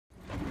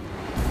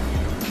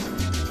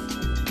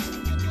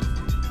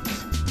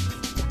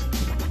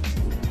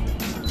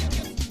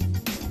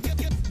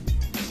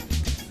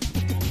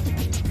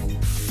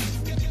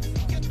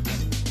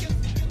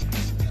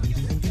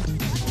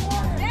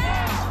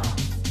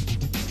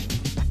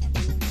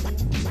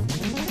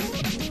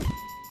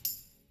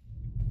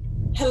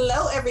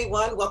Hello,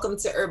 everyone. Welcome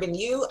to Urban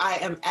U. I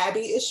am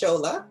Abby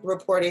Ishola,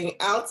 reporting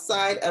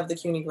outside of the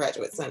CUNY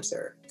Graduate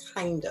Center,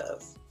 kind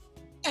of.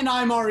 And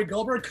I'm Ari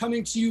Goldberg,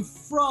 coming to you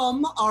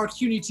from our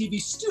CUNY TV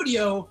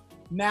studio,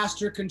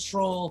 Master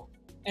Control.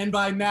 And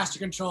by Master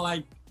Control,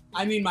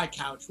 I mean my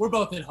couch. We're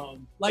both at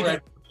home, like Right.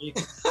 everybody.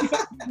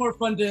 It's more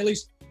fun to at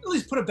least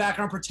put it back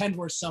on, pretend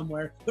we're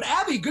somewhere. But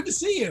Abby, good to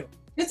see you.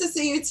 Good to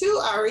see you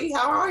too, Ari.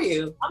 How are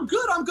you? I'm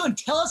good.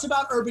 Tell us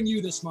about Urban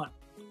U this month.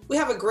 We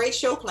have a great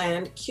show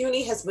planned.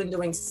 CUNY has been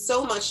doing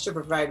so much to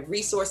provide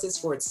resources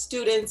for its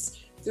students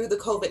through the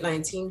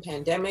COVID-19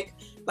 pandemic,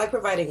 like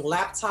providing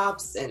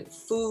laptops and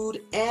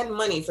food and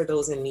money for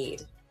those in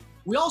need.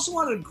 We also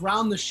wanted to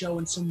ground the show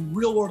in some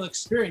real-world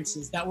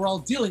experiences that we're all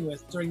dealing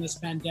with during this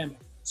pandemic.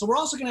 So we're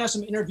also going to have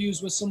some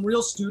interviews with some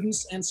real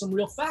students and some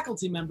real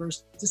faculty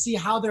members to see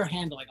how they're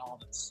handling all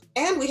this.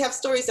 And we have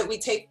stories that we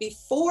take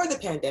before the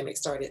pandemic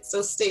started,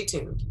 so stay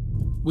tuned.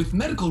 With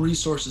medical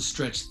resources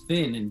stretched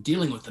thin in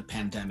dealing with the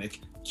pandemic,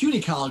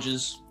 CUNY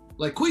colleges,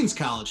 like Queens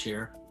College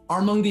here,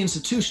 are among the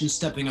institutions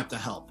stepping up to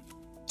help.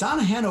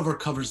 Donna Hanover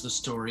covers the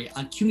story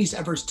on CUNY's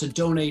efforts to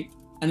donate,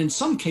 and in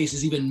some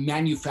cases even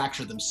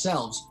manufacture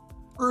themselves,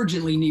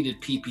 urgently needed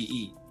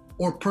PPE,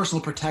 or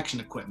personal protection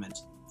equipment,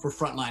 for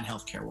frontline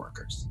healthcare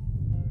workers.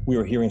 We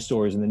were hearing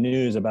stories in the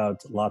news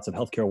about lots of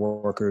healthcare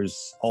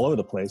workers all over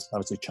the place,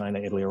 obviously China,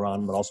 Italy,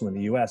 Iran, but also in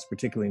the US,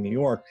 particularly in New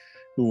York,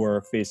 who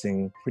were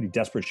facing pretty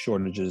desperate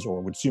shortages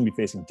or would soon be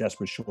facing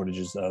desperate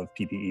shortages of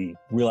PPE.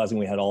 Realizing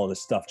we had all of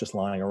this stuff just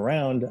lying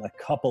around, a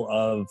couple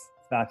of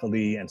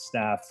faculty and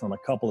staff from a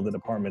couple of the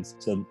departments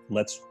said,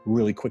 let's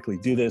really quickly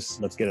do this,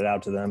 let's get it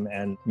out to them,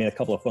 and made a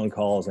couple of phone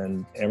calls,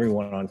 and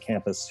everyone on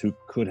campus who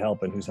could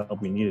help and whose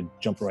help we needed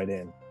jumped right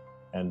in.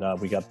 And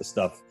we got the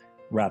stuff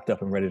wrapped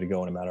up and ready to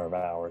go in a matter of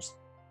hours.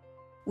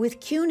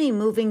 With CUNY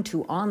moving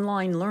to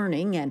online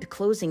learning and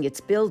closing its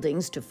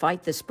buildings to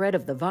fight the spread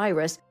of the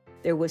virus,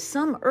 there was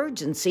some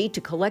urgency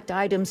to collect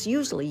items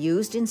usually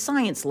used in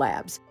science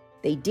labs.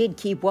 They did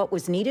keep what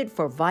was needed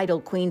for vital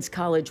Queens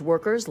College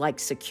workers like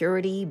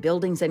security,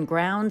 buildings and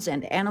grounds,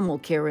 and animal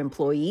care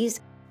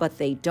employees, but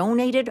they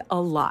donated a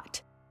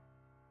lot.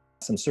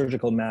 Some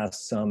surgical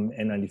masks, some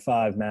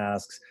N95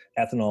 masks,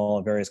 ethanol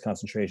of various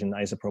concentration,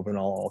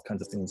 isopropanol, all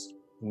kinds of things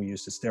we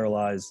use to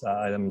sterilize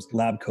items,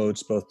 lab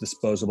coats, both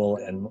disposable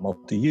and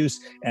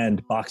multi-use,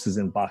 and boxes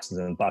and boxes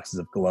and boxes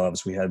of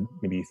gloves. We had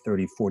maybe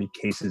 30, 40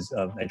 cases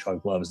of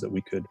nitrile gloves that we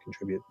could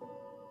contribute.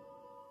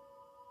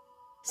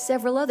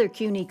 Several other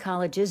CUNY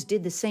colleges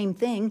did the same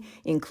thing,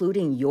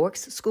 including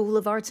York's School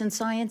of Arts and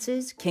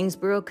Sciences,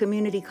 Kingsborough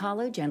Community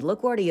College, and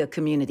LaGuardia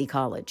Community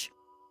College.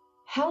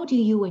 How do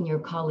you and your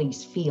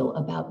colleagues feel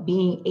about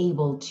being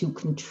able to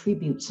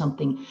contribute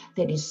something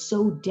that is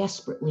so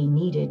desperately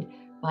needed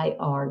by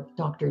our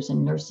doctors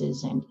and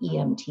nurses and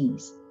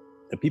EMTs?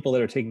 The people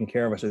that are taking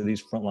care of us are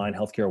these frontline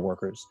healthcare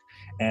workers.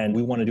 And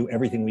we want to do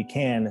everything we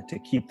can to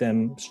keep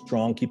them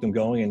strong, keep them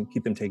going, and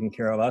keep them taking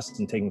care of us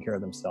and taking care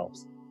of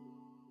themselves.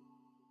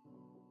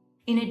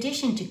 In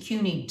addition to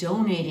CUNY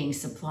donating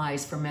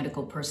supplies for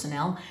medical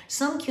personnel,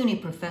 some CUNY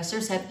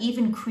professors have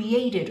even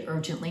created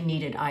urgently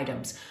needed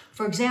items.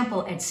 For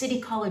example, at City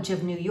College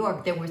of New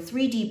York, there were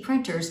 3D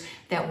printers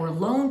that were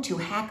loaned to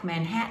Hack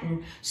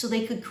Manhattan so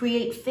they could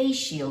create face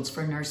shields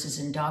for nurses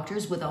and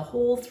doctors with a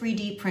whole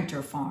 3D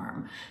printer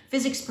farm.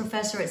 Physics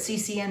professor at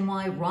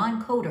CCNY,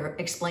 Ron Coder,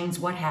 explains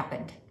what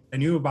happened. I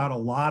knew about a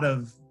lot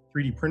of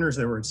 3D printers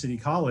that were at City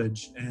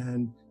College,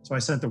 and so I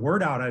sent the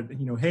word out,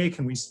 hey,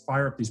 can we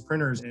fire up these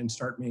printers and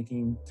start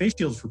making face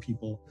shields for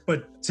people?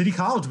 But City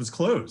College was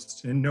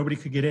closed and nobody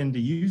could get in to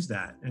use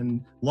that.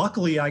 And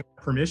luckily I got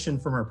permission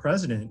from our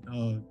president,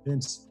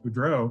 Vince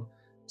Boudreau,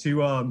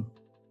 to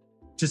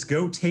just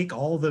go take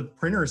all the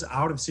printers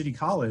out of City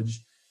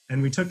College.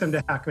 And we took them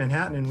to Hack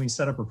Manhattan and we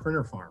set up a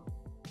printer farm.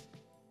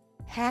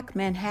 Hack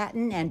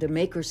Manhattan and a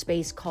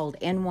makerspace called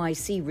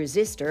NYC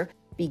Resistor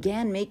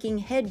began making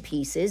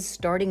headpieces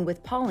starting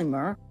with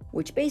polymer,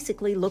 which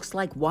basically looks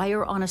like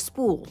wire on a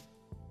spool.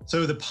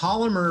 So the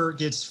polymer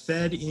gets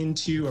fed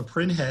into a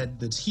print head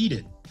that's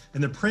heated.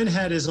 And the print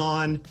head is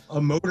on a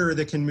motor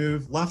that can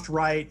move left,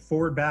 right,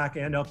 forward, back,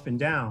 and up and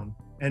down.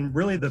 And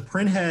really the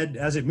print head,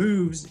 as it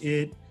moves,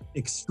 it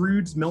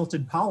extrudes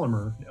melted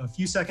polymer. A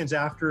few seconds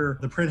after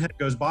the print head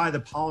goes by,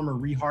 the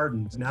polymer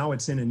rehardens. Now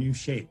it's in a new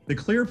shape. The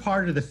clear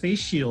part of the face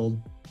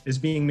shield is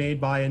being made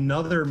by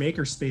another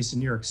makerspace in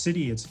New York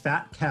City. It's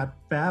Fat Cap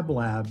Fab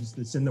Labs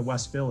that's in the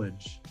West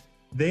Village.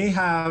 They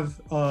have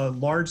a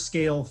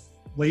large-scale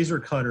laser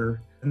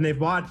cutter, and they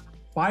bought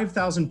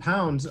 5,000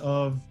 pounds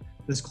of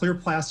this clear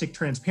plastic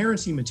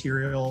transparency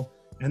material,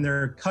 and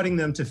they're cutting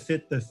them to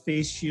fit the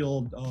face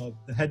shield,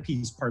 the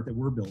headpiece part that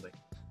we're building.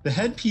 The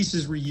headpiece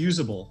is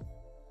reusable,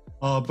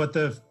 but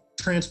the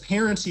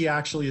transparency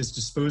actually is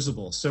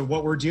disposable. So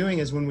what we're doing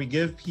is when we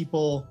give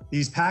people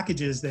these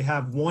packages, they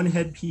have one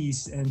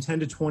headpiece and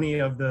 10 to 20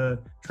 of the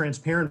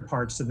transparent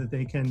parts so that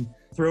they can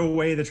throw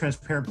away the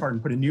transparent part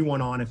and put a new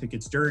one on if it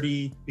gets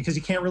dirty, because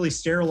you can't really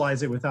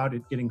sterilize it without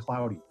it getting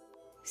cloudy.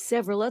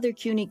 Several other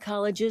CUNY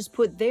colleges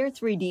put their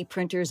 3D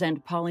printers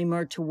and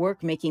polymer to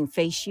work making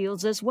face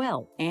shields as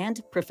well.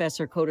 And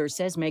Professor Coder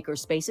says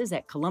makerspaces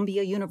at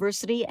Columbia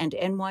University and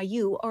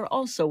NYU are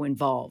also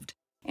involved.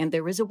 And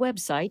there is a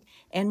website,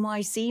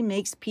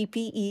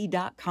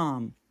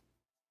 nycmakesppe.com.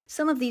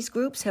 Some of these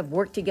groups have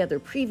worked together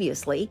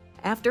previously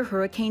after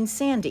Hurricane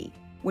Sandy.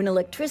 When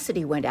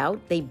electricity went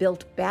out, they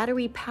built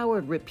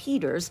battery-powered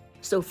repeaters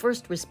so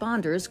first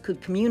responders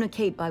could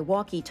communicate by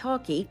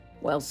walkie-talkie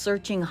while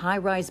searching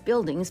high-rise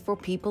buildings for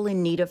people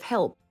in need of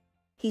help.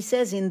 He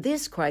says in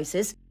this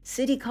crisis,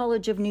 City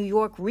College of New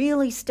York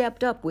really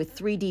stepped up with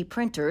 3D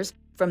printers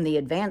from the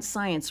Advanced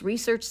Science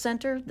Research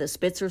Center, the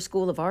Spitzer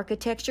School of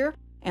Architecture,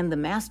 and the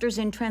Masters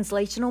in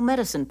Translational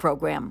Medicine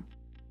program.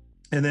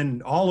 And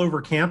then all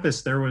over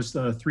campus, there was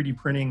 3D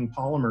printing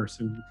polymers,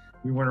 so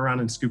we went around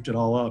and scooped it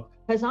all up.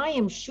 Because I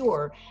am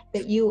sure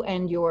that you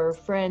and your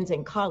friends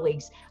and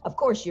colleagues, of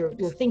course, you're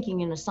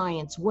thinking in a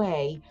science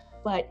way,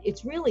 but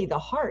it's really the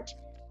heart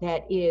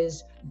that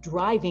is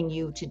driving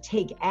you to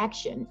take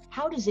action.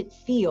 How does it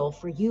feel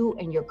for you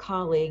and your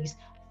colleagues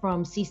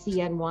from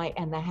CCNY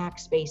and the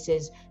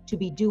Hackspaces to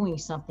be doing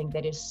something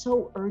that is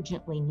so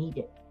urgently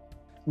needed?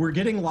 We're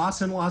getting lots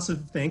and lots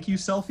of thank you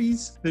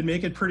selfies that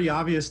make it pretty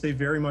obvious they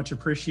very much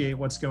appreciate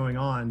what's going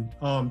on.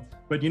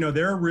 But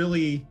they're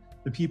really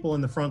the people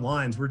in the front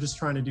lines. We're just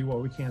trying to do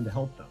what we can to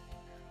help them.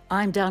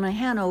 I'm Donna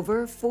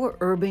Hanover for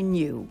Urban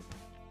U.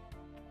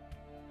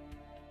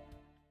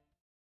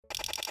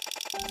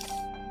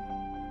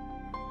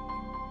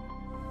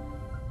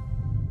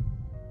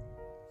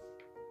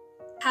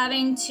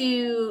 Having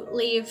to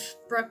leave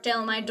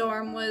Brookdale, my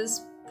dorm,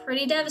 was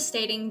pretty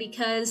devastating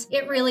because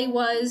it really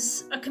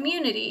was a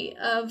community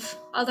of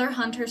other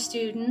Hunter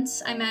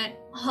students. I met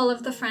all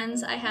of the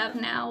friends I have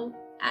now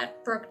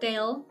at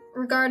Brookdale.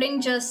 Regarding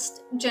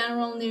just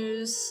general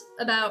news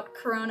about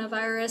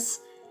coronavirus,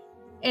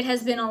 it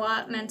has been a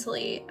lot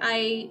mentally.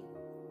 I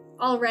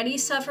already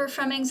suffer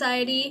from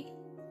anxiety,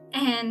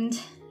 and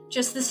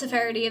just the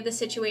severity of the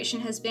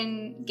situation has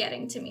been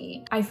getting to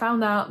me. I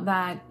found out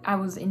that I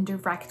was in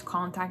direct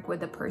contact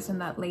with the person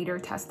that later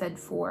tested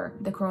for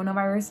the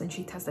coronavirus, and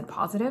she tested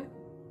positive.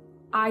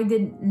 I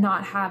did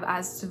not have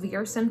as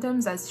severe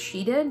symptoms as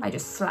she did. I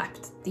just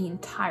slept the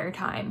entire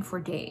time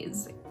for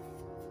days.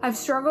 I've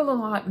struggled a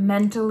lot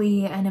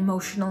mentally and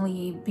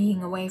emotionally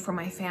being away from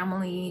my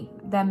family,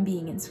 them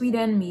being in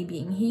Sweden, me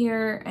being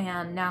here,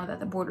 and now that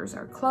the borders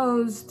are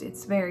closed, it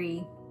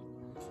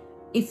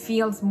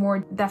feels more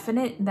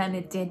definite than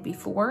it did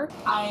before.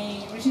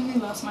 I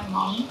recently lost my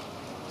mom,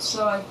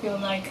 so I feel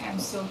like I'm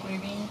still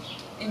grieving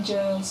and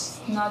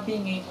just not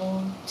being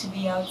able to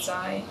be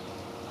outside,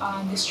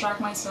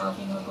 distract myself,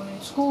 going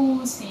to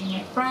school, seeing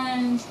my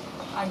friends,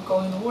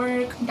 going to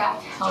work. That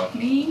helped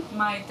me.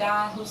 My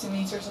dad, who's the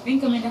main source of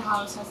income in the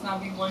house, has not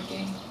been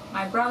working.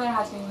 My brother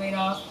has been laid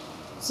off.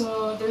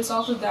 So there's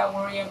also that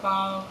worry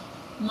about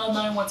not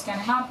knowing what's going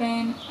to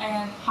happen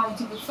and how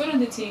to put food on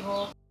the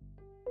table.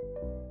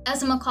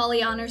 As a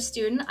Macaulay Honors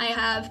student, I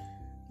have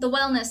the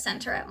Wellness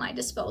Center at my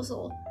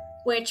disposal,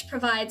 which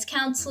provides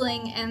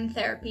counseling and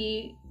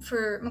therapy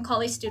for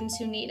Macaulay students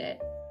who need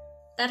it.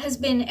 That has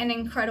been an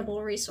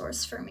incredible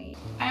resource for me.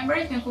 I'm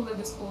very thankful that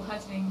the school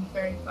has been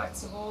very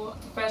flexible.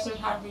 Professors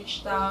have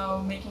reached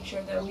out, making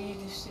sure that we,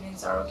 the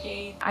students, are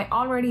okay. I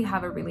already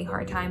have a really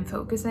hard time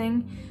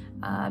focusing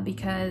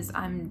because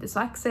I'm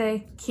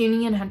dyslexic.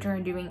 CUNY and Hunter are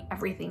doing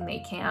everything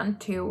they can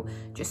to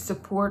just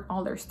support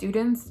all their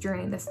students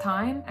during this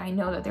time. I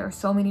know that there are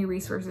so many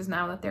resources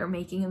now that they're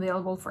making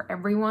available for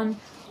everyone.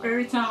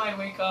 Every time I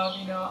wake up,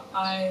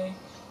 I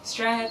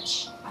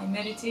stretch, I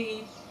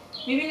meditate.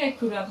 Maybe I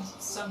put up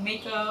some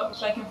makeup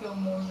so I can feel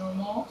more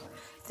normal.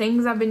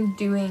 Things I've been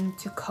doing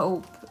to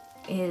cope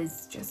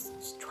is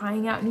just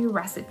trying out new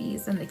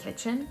recipes in the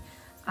kitchen.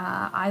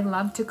 I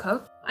love to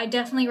cook. I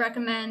definitely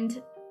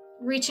recommend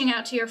reaching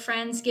out to your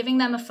friends, giving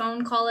them a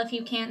phone call if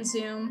you can't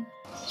Zoom.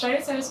 Try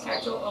to set a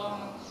schedule on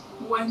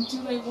when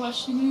to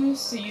watch the news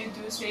so you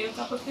do stay on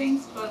top of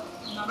things, but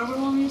not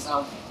overwhelm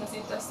yourself because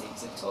it does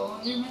take a toll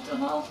on your mental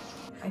health.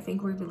 I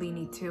think we really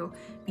need to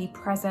be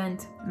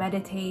present,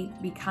 meditate,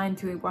 be kind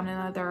to one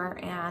another,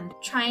 and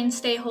try and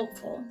stay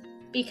hopeful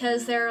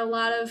because there are a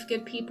lot of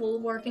good people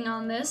working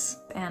on this.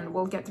 And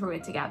we'll get through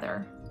it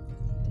together.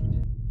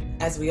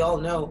 As we all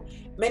know,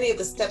 many of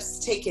the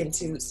steps taken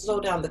to slow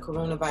down the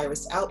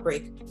coronavirus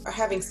outbreak are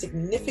having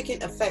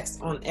significant effects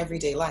on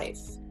everyday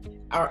life.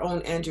 Our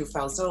own Andrew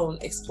Falzone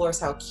explores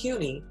how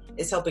CUNY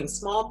is helping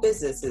small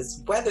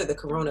businesses weather the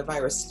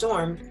coronavirus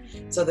storm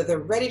so that they're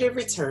ready to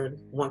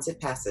return once it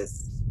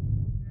passes.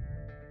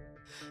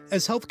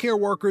 As healthcare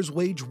workers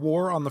wage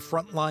war on the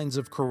front lines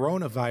of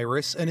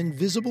coronavirus, an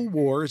invisible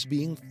war is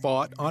being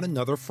fought on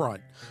another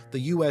front. The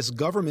U.S.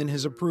 government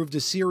has approved a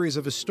series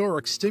of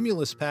historic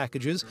stimulus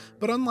packages,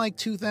 but unlike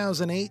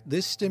 2008,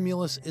 this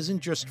stimulus isn't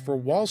just for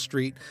Wall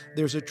Street.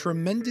 There's a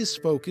tremendous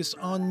focus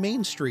on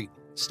Main Street.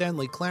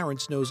 Stanley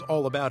Clarence knows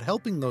all about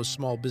helping those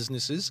small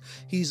businesses.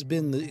 He's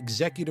been the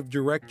executive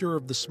director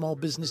of the Small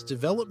Business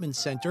Development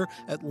Center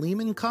at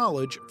Lehman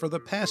College for the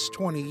past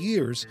 20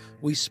 years.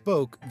 We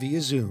spoke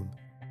via Zoom.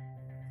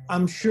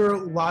 I'm sure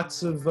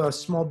lots of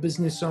small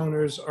business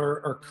owners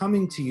are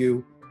coming to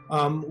you.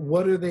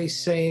 What are they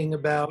saying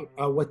about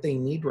what they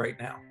need right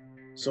now?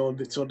 So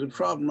the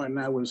problem right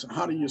now is,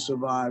 how do you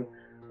survive?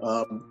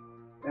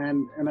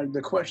 And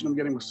the question I'm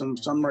getting with some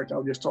merchants, I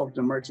was just talking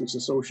to Merchants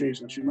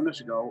Association a few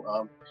minutes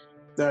ago,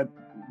 that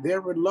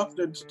they're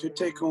reluctant to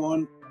take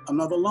on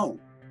another loan.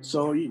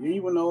 So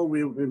even though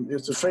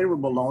it's a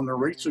favorable loan, the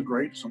rates are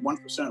great. It's a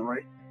 1%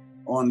 rate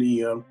on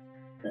the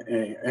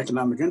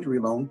economic injury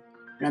loan,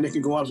 and it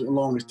can go out as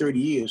long as 30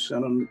 years.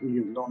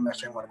 You don't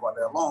necessarily want to go out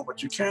that long,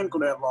 but you can go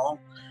that long.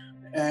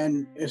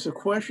 And it's a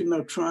question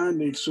of trying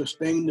to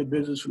sustain the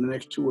business for the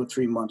next 2 or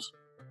 3 months.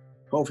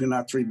 Hopefully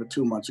not 3, but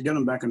 2 months to get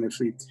them back on their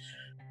feet.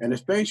 And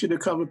it's basically to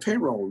cover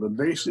payroll,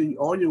 basically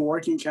all your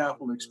working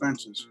capital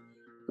expenses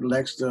for the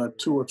next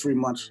 2 or 3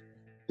 months.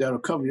 That'll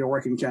cover your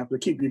working capital,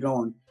 keep you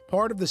going.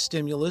 Part of the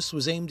stimulus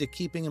was aimed at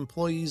keeping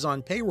employees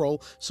on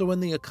payroll, so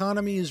when the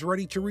economy is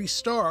ready to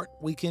restart,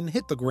 we can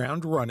hit the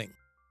ground running.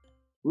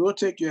 We'll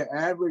take your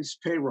average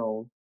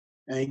payroll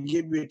and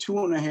give you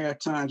 2.5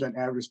 times that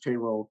average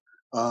payroll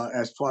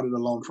as part of the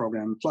loan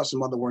program, plus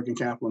some other working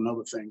capital and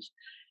other things.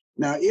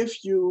 Now,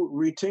 if you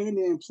retain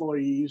the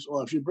employees,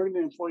 or if you bring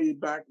the employee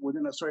back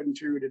within a certain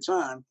period of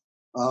time,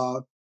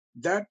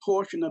 that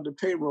portion of the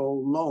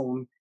payroll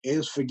loan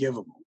is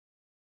forgivable.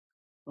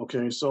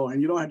 Okay, so,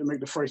 and you don't have to make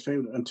the first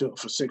payment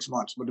for 6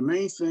 months. But the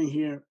main thing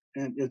here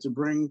is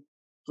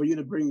for you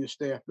to bring your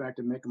staff back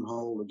to make them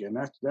whole again.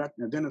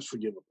 And then it's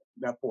forgivable,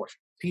 that portion.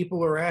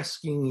 People are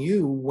asking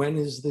you, when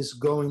is this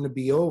going to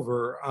be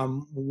over?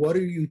 What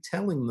are you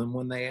telling them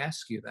when they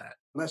ask you that?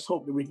 Let's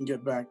hope that we can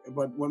get back.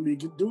 But when we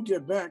do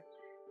get back,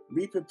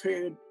 be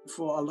prepared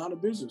for a lot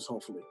of business,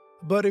 hopefully.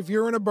 But if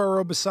you're in a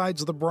borough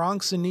besides the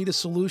Bronx and need a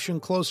solution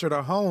closer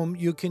to home,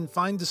 you can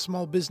find a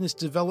small business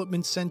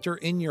development center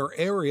in your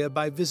area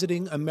by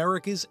visiting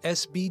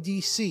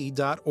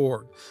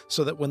americassbdc.org,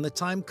 so that when the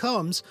time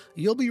comes,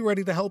 you'll be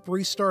ready to help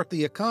restart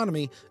the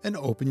economy and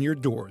open your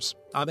doors.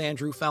 I'm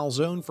Andrew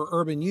Falzone for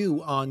Urban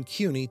U on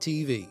CUNY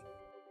TV.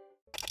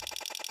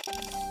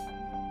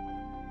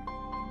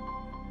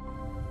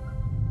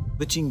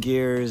 Switching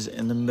gears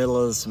in the middle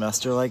of the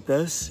semester like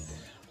this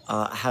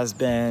has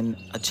been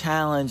a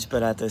challenge,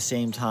 but at the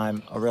same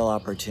time, a real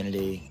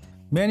opportunity.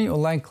 Many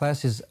online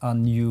classes are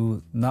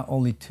new not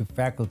only to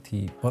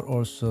faculty, but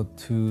also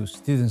to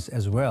students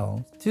as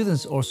well.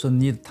 Students also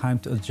need time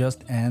to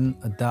adjust and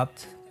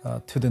adapt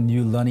to the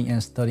new learning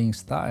and studying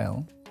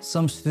style.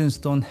 Some students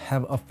don't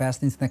have a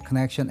fast internet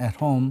connection at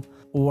home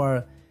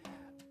or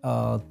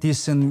a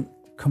decent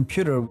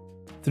computer.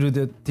 Through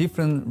the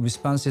different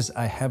responses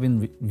I have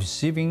been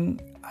receiving,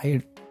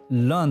 I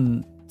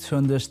learn to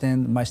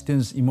understand my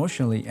students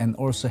emotionally and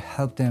also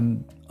help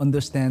them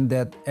understand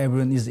that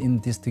everyone is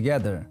in this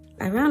together.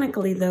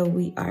 Ironically, though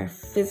we are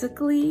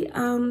physically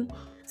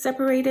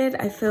separated,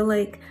 I feel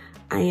like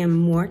I am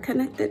more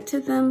connected to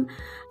them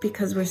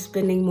because we're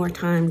spending more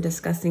time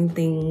discussing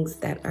things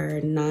that are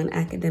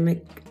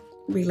non-academic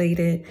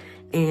related,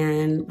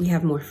 and we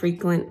have more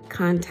frequent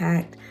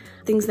contact.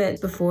 Things that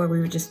before we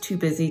were just too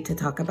busy to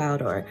talk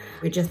about, or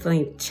we're just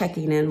like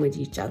checking in with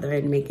each other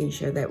and making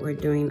sure that we're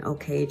doing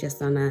okay,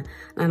 just on not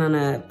on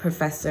a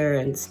professor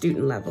and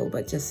student level,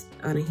 but just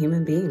on a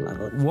human being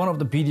level. One of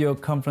the video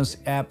conference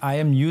app I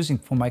am using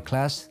for my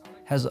class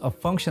has a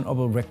function of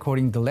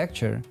recording the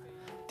lecture.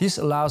 This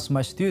allows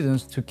my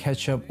students to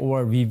catch up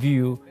or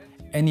review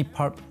any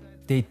part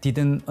they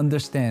didn't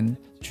understand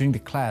during the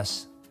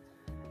class.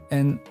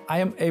 And I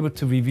am able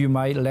to review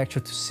my lecture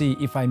to see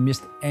if I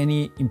missed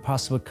any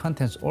impossible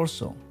contents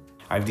also.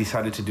 I've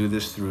decided to do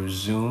this through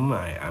Zoom.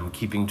 I'm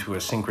keeping to a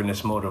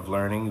synchronous mode of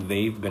learning.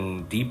 They've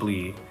been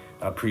deeply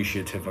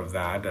appreciative of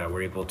that.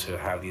 We're able to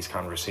have these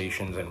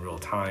conversations in real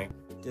time.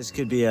 This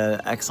could be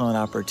an excellent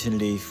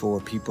opportunity for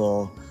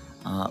people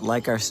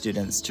like our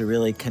students to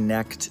really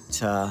connect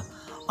to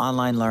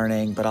online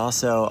learning, but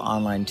also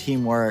online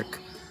teamwork,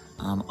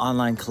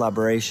 online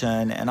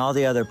collaboration, and all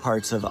the other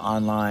parts of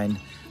online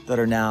that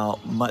are now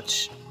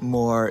much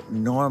more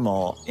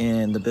normal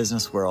in the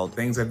business world.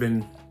 Things have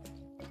been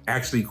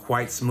actually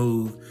quite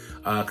smooth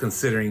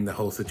considering the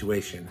whole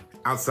situation.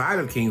 Outside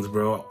of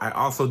Kingsborough, I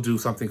also do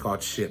something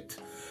called Shipped.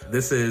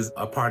 This is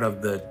a part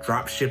of the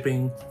drop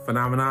shipping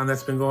phenomenon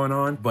that's been going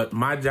on, but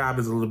my job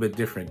is a little bit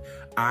different.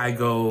 I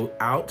go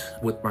out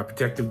with my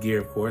protective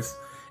gear, of course,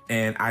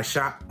 and I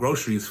shop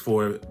groceries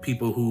for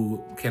people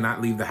who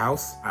cannot leave the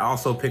house. I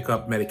also pick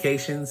up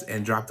medications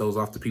and drop those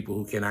off to people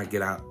who cannot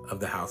get out of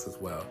the house as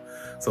well.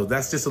 So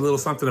that's just a little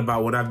something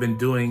about what I've been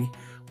doing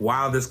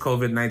while this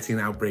COVID-19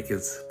 outbreak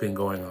has been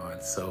going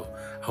on. So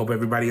I hope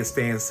everybody is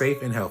staying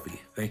safe and healthy.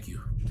 Thank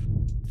you.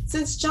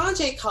 Since John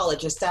Jay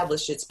College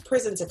established its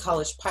Prison to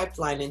College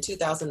pipeline in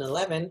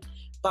 2011,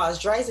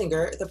 Boz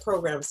Dreisinger, the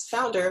program's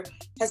founder,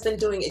 has been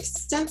doing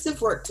extensive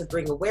work to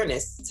bring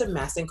awareness to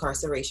mass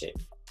incarceration.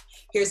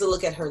 Here's a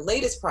look at her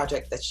latest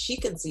project that she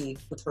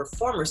conceived with her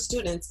former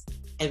students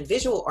and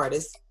visual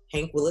artist,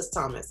 Hank Willis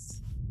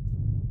Thomas.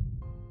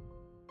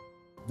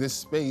 This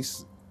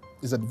space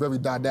is a very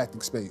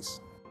didactic space.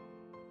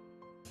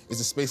 It's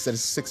a space that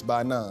is 6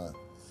 by 9.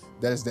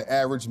 That is the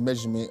average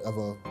measurement of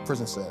a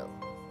prison cell.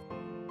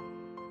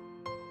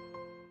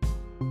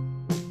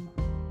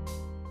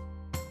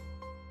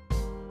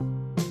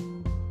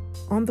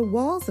 On the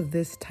walls of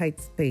this tight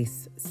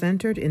space,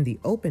 centered in the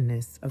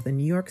openness of the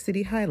New York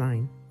City High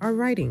Line, are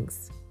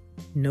writings,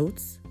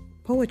 notes,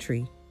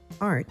 poetry,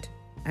 art,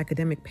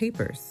 academic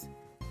papers,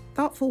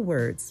 thoughtful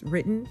words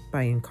written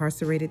by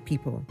incarcerated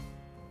people.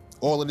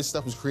 All of this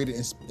stuff was created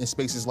in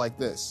spaces like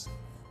this,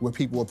 where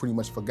people are pretty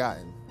much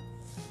forgotten.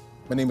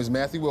 My name is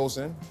Matthew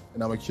Wilson,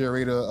 and I'm a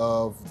curator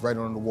of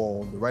Writing on the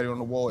Wall. The Writing on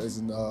the Wall is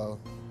an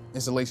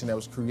installation that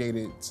was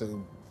created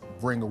to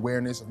bring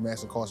awareness of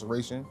mass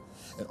incarceration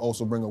and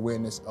also bring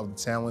awareness of the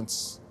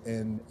talents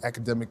and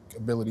academic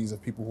abilities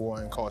of people who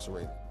are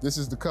incarcerated. This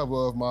is the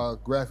cover of my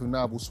graphic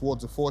novel,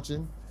 Swords of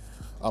Fortune.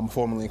 I'm a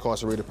formerly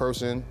incarcerated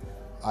person.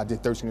 I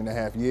did 13 and a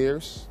half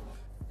years.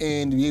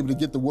 And to be able to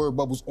get the word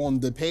bubbles on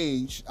the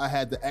page, I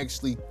had to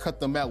actually cut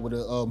them out with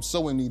a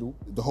sewing needle.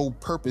 The whole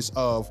purpose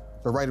of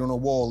the Writing on the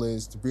Wall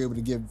is to be able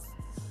to give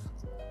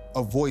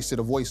a voice to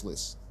the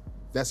voiceless.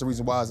 That's the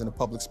reason why I was in a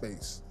public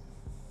space.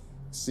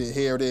 See,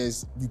 here it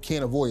is, you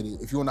can't avoid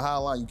it. If you're on the high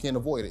line, you can't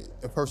avoid it.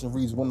 If a person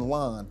reads one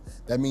line,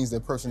 that means the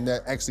person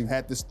that actually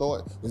had this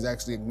thought was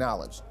actually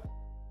acknowledged.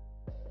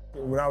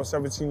 When I was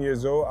 17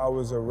 years old, I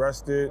was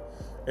arrested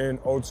and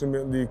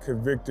ultimately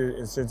convicted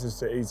and sentenced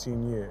to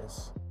 18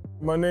 years.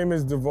 My name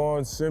is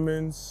Devon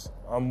Simmons.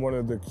 I'm one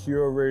of the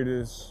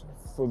curators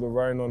for the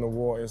Writing on the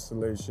Wall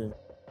installation.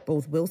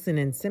 Both Wilson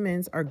and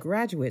Simmons are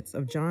graduates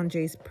of John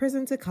Jay's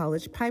Prison to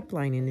College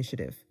Pipeline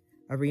Initiative,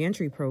 a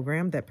reentry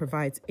program that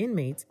provides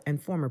inmates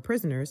and former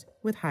prisoners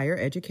with higher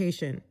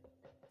education.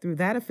 Through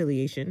that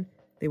affiliation,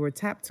 they were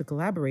tapped to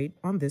collaborate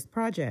on this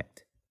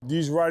project.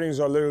 These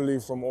writings are literally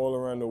from all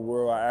around the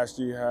world. I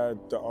actually had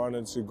the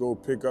honor to go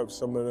pick up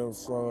some of them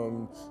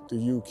from the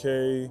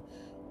UK,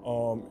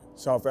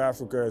 South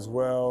Africa as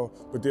well.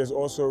 But there's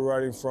also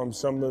writing from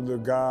some of the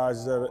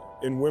guys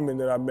and women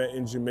that I met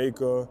in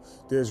Jamaica.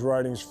 There's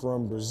writings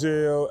from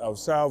Brazil, El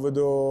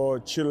Salvador,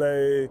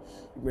 Chile,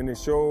 and it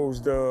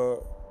shows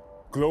the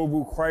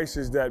global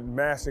crisis that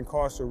mass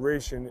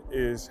incarceration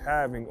is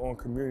having on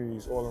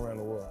communities all around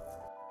the world.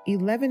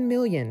 11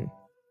 million.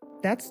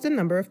 That's the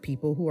number of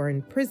people who are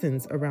in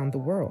prisons around the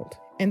world.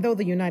 And though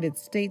the United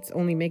States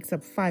only makes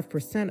up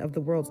 5% of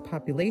the world's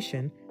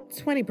population,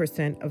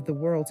 20% of the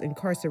world's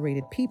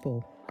incarcerated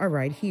people are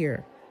right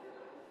here.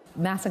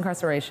 Mass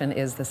incarceration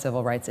is the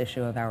civil rights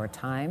issue of our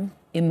time.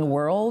 In the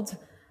world,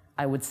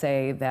 I would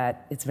say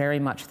that it's very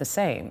much the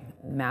same.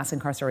 Mass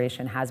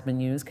incarceration has been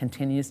used,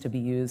 continues to be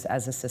used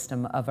as a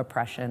system of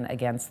oppression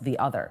against the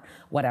other,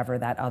 whatever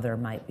that other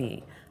might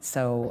be.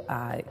 So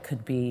it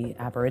could be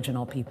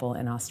Aboriginal people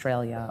in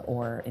Australia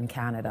or in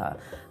Canada,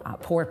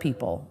 poor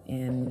people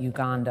in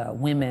Uganda,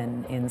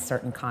 women in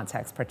certain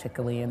contexts,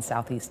 particularly in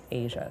Southeast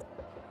Asia.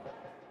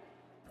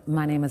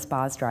 My name is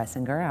Boz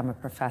Dreisinger. I'm a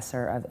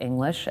professor of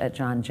English at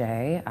John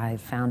Jay. I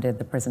founded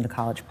the Prison to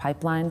College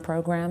Pipeline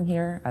program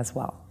here as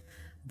well.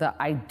 The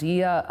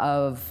idea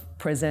of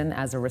prison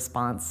as a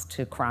response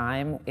to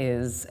crime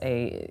is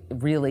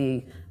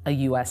really a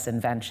US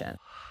invention.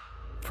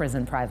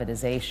 Prison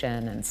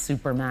privatization and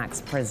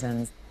supermax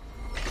prisons.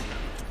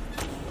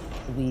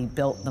 We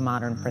built the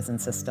modern prison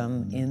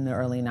system in the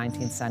early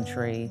 19th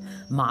century,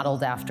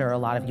 modeled after a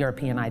lot of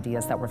European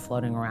ideas that were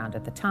floating around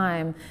at the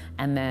time.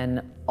 And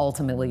then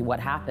ultimately what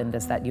happened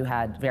is that you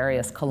had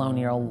various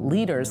colonial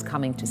leaders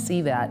coming to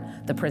see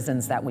that the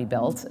prisons that we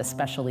built,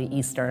 especially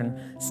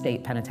Eastern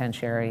State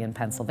Penitentiary in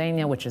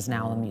Pennsylvania, which is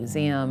now a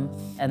museum.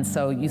 And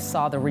so you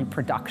saw the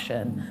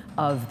reproduction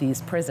of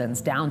these prisons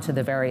down to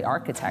the very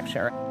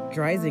architecture.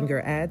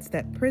 Dreisinger adds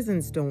that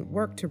prisons don't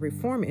work to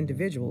reform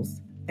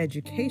individuals,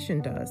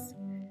 education does.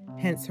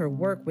 Hence her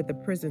work with the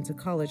Prison to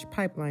College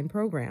Pipeline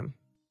program.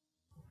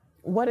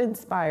 What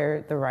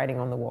inspired the Writing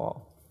on the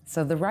Wall?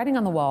 So the Writing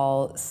on the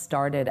Wall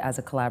started as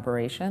a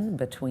collaboration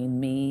between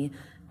me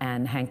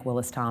and Hank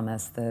Willis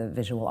Thomas, the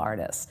visual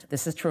artist.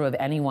 This is true of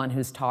anyone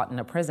who's taught in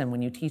a prison.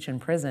 When you teach in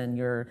prison,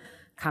 you're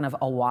kind of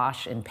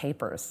awash in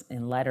papers,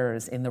 in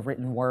letters, in the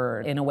written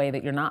word, in a way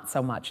that you're not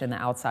so much in the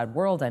outside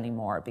world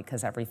anymore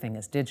because everything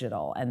is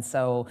digital. And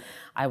so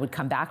I would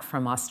come back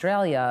from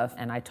Australia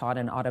and I taught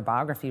an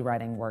autobiography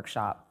writing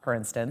workshop, for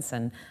instance,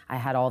 and I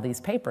had all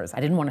these papers. I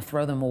didn't want to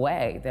throw them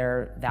away.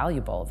 They're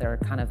valuable. They're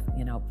kind of,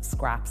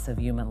 scraps of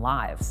human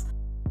lives.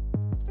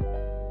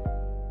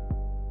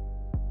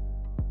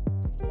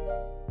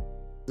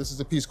 This is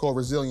a piece called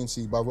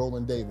Resiliency by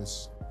Roland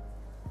Davis.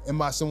 Am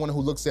I someone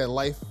who looks at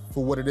life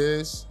for what it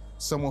is?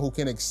 Someone who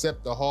can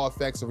accept the hard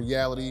facts of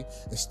reality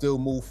and still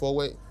move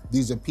forward?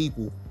 These are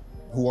people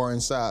who are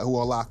inside, who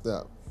are locked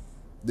up.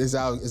 This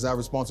is our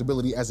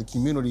responsibility as a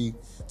community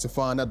to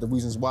find out the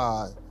reasons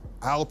why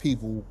our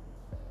people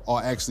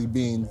are actually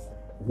being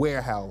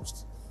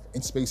warehoused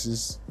in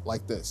spaces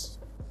like this.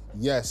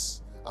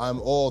 Yes,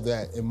 I'm all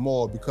that and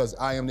more because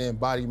I am the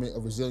embodiment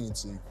of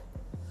resiliency.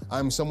 I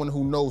am someone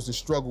who knows the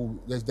struggle,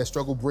 that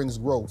struggle brings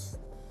growth.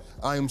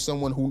 I am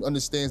someone who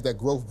understands that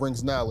growth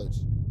brings knowledge.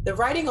 The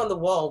writing on the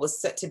wall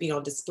was set to be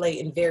on display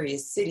in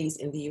various cities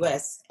in the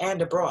US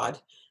and abroad,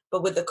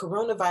 but with the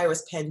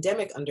coronavirus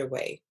pandemic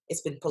underway,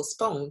 it's been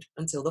postponed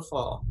until the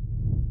fall.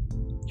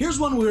 Here's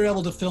one we were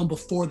able to film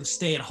before the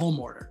stay-at-home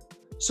order.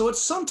 So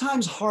it's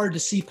sometimes hard to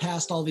see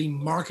past all the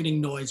marketing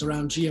noise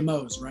around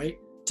GMOs, right?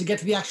 To get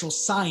to the actual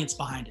science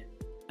behind it.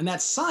 And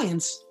that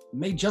science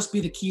may just be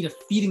the key to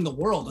feeding the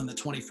world in the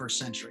 21st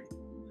century.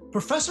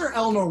 Professor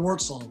Eleanor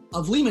Wurtzel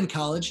of Lehman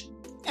College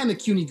and the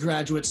CUNY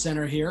Graduate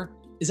Center here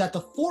is at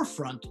the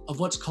forefront of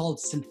what's called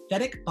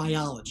synthetic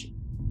biology.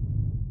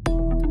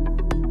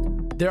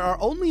 There are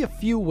only a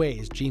few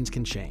ways genes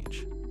can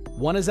change.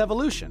 One is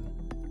evolution.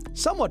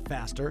 Somewhat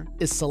faster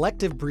is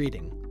selective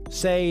breeding.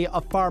 Say,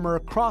 a farmer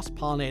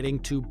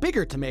cross-pollinating two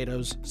bigger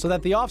tomatoes so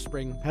that the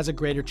offspring has a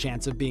greater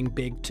chance of being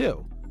big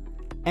too.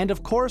 And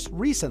of course,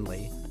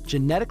 recently,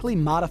 genetically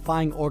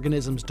modifying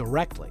organisms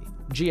directly,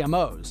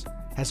 GMOs,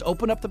 has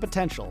opened up the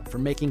potential for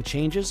making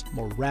changes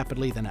more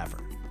rapidly than ever.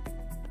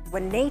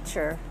 When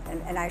nature,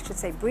 and I should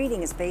say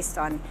breeding, is based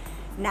on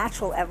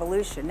natural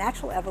evolution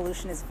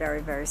is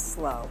very, very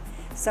slow.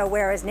 So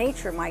whereas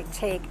nature might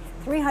take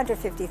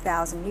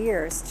 350,000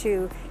 years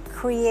to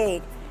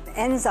create an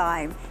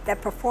enzyme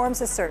that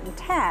performs a certain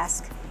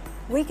task,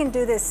 we can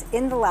do this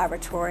in the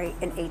laboratory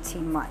in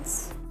 18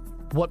 months.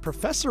 What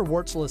Professor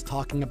Wurtzel is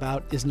talking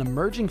about is an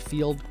emerging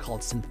field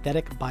called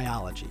synthetic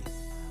biology.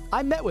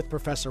 I met with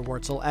Professor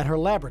Wurtzel at her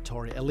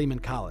laboratory at Lehman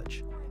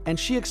College, and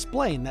she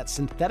explained that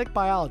synthetic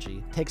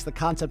biology takes the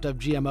concept of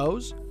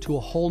GMOs to a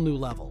whole new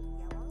level,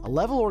 a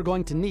level we're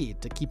going to need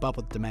to keep up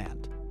with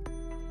demand.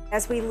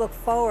 As we look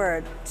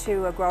forward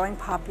to a growing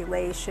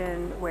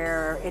population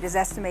where it is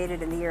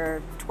estimated in the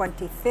year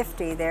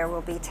 2050 there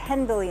will be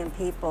 10 billion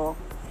people,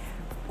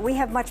 we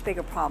have much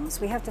bigger problems.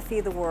 We have to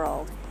feed the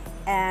world.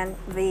 And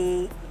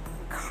the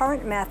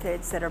current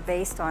methods that are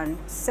based on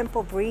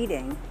simple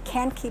breeding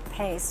can't keep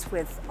pace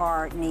with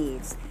our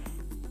needs.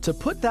 To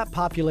put that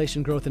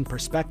population growth in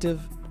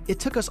perspective, it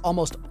took us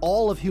almost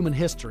all of human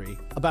history,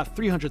 about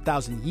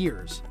 300,000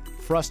 years,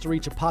 for us to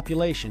reach a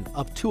population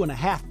of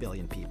 2.5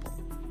 billion people.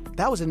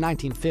 That was in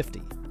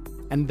 1950.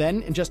 And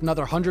then, in just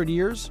another 100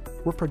 years,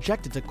 we're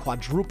projected to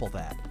quadruple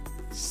that,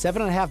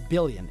 7.5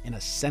 billion in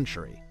a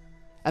century.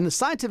 And the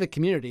scientific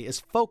community is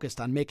focused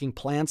on making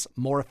plants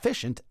more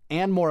efficient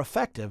and more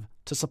effective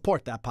to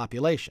support that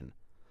population.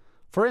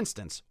 For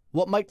instance,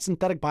 what might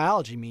synthetic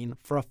biology mean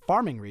for a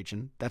farming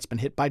region that's been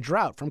hit by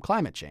drought from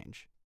climate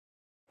change?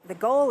 The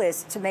goal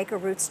is to make a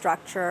root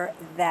structure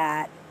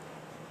that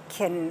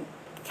can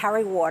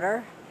carry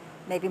water,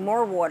 maybe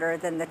more water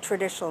than the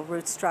traditional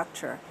root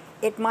structure.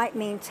 It might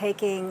mean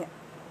taking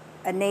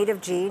a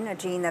native gene, a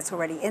gene that's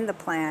already in the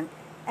plant,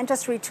 and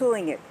just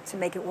retooling it to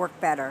make it work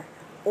better.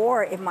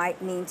 Or it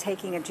might mean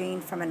taking a gene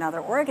from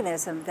another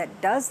organism that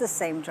does the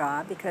same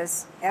job,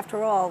 because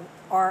after all,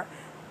 our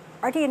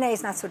DNA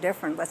is not so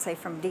different, let's say,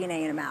 from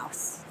DNA in a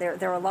mouse. There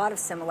are a lot of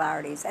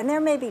similarities. And there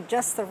may be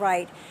just the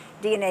right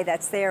DNA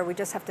that's there. We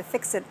just have to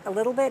fix it a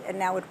little bit, and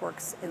now it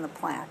works in the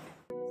plant.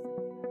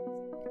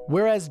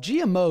 Whereas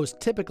GMOs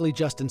typically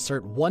just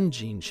insert one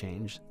gene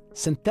change,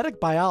 synthetic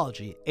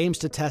biology aims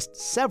to test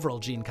several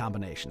gene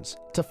combinations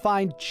to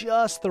find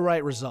just the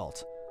right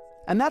result.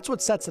 And that's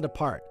what sets it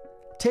apart,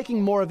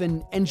 taking more of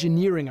an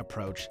engineering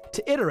approach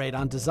to iterate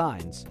on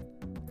designs.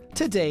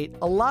 To date,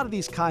 a lot of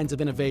these kinds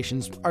of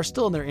innovations are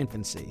still in their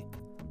infancy,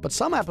 but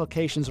some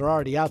applications are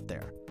already out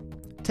there.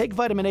 Take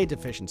vitamin A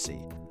deficiency,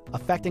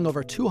 affecting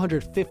over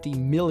 250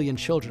 million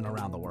children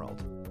around the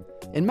world.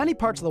 In many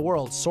parts of the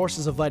world,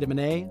 sources of vitamin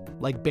A,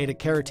 like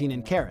beta-carotene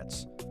in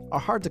carrots, are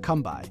hard to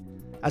come by,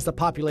 as the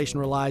population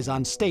relies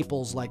on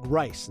staples like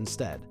rice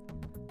instead.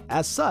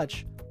 As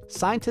such,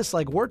 scientists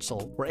like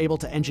Wurtzel were able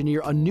to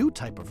engineer a new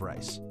type of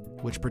rice,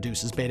 which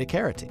produces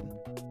beta-carotene.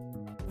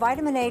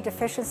 Vitamin A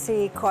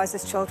deficiency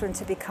causes children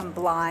to become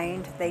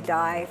blind. They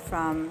die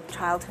from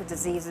childhood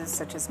diseases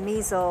such as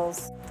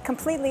measles.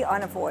 Completely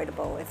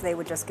unavoidable if they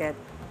would just get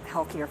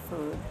healthier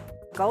food.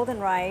 Golden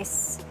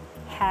rice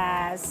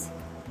has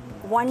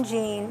one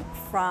gene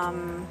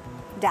from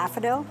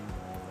daffodil.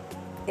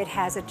 It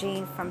has a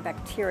gene from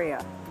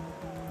bacteria.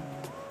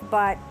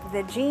 But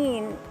the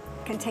gene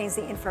contains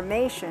the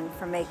information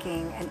for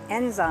making an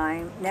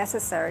enzyme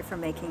necessary for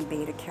making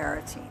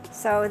beta-carotene.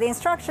 So the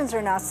instructions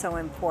are not so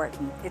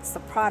important. It's the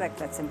product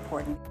that's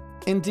important.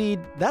 Indeed,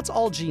 that's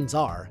all genes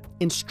are,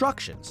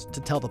 instructions to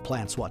tell the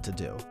plants what to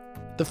do.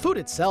 The food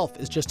itself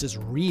is just as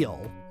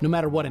real, no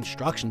matter what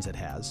instructions it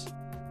has.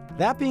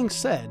 That being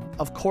said,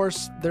 of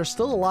course, there's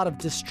still a lot of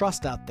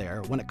distrust out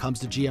there when it comes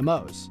to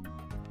GMOs.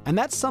 And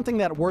that's something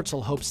that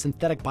Wurtzel hopes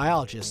synthetic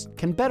biologists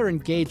can better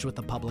engage with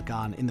the public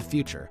on in the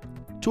future,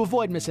 to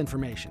avoid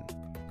misinformation,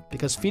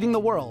 because feeding the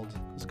world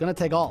is going to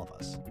take all of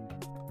us.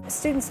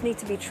 Students need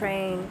to be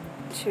trained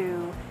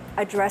to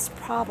address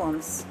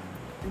problems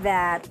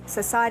that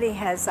society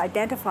has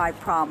identified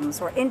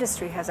problems or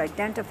industry has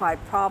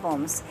identified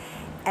problems,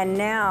 And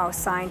now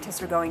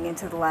scientists are going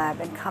into the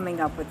lab and coming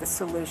up with the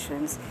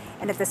solutions.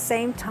 And at the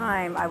same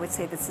time, I would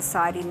say that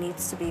society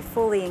needs to be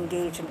fully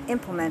engaged in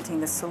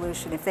implementing the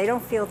solution. If they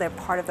don't feel they're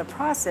part of the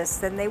process,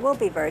 then they will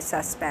be very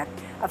suspect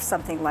of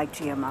something like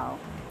GMO.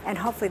 And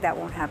hopefully that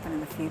won't happen in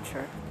the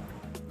future.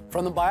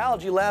 From the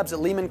biology labs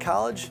at Lehman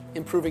College,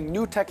 improving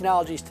new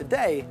technologies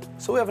today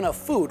so we have enough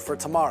food for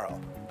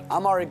tomorrow.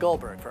 I'm Ari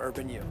Goldberg for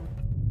Urban U.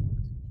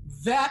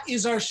 That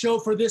is our show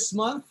for this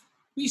month.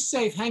 Be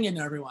safe. Hang in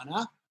there, everyone,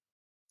 huh?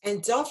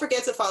 And don't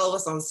forget to follow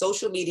us on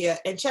social media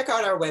and check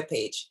out our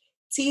webpage,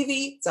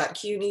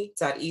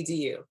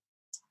 tv.cuny.edu.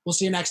 We'll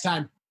see you next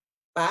time.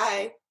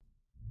 Bye.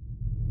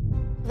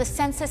 The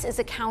census is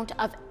a count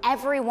of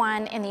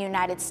everyone in the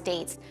United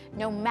States,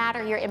 no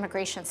matter your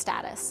immigration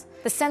status.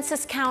 The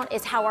census count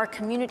is how our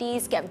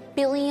communities get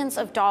billions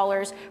of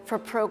dollars for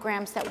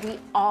programs that we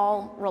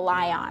all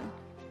rely on.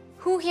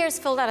 Who here's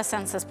filled out a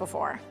census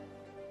before?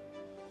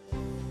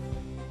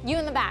 You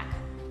in the back.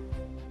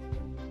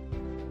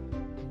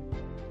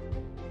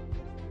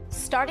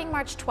 Starting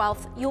March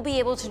 12th, you'll be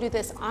able to do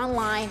this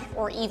online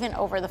or even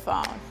over the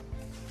phone.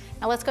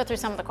 Now let's go through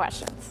some of the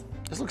questions.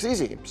 This looks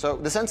easy. So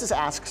the census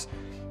asks,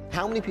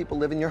 how many people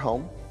live in your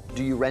home?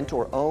 Do you rent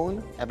or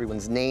own?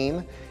 Everyone's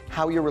name,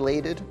 how you're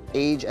related,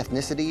 age,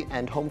 ethnicity,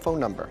 and home phone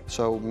number.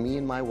 So me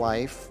and my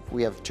wife,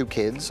 we have 2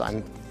 kids.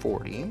 I'm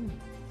 40.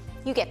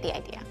 You get the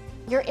idea.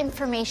 Your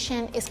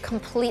information is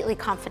completely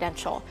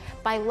confidential.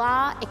 By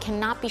law, it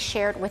cannot be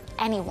shared with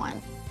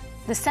anyone.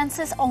 The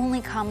census only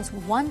comes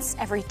once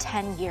every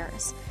 10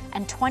 years,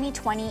 and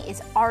 2020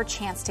 is our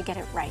chance to get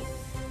it right.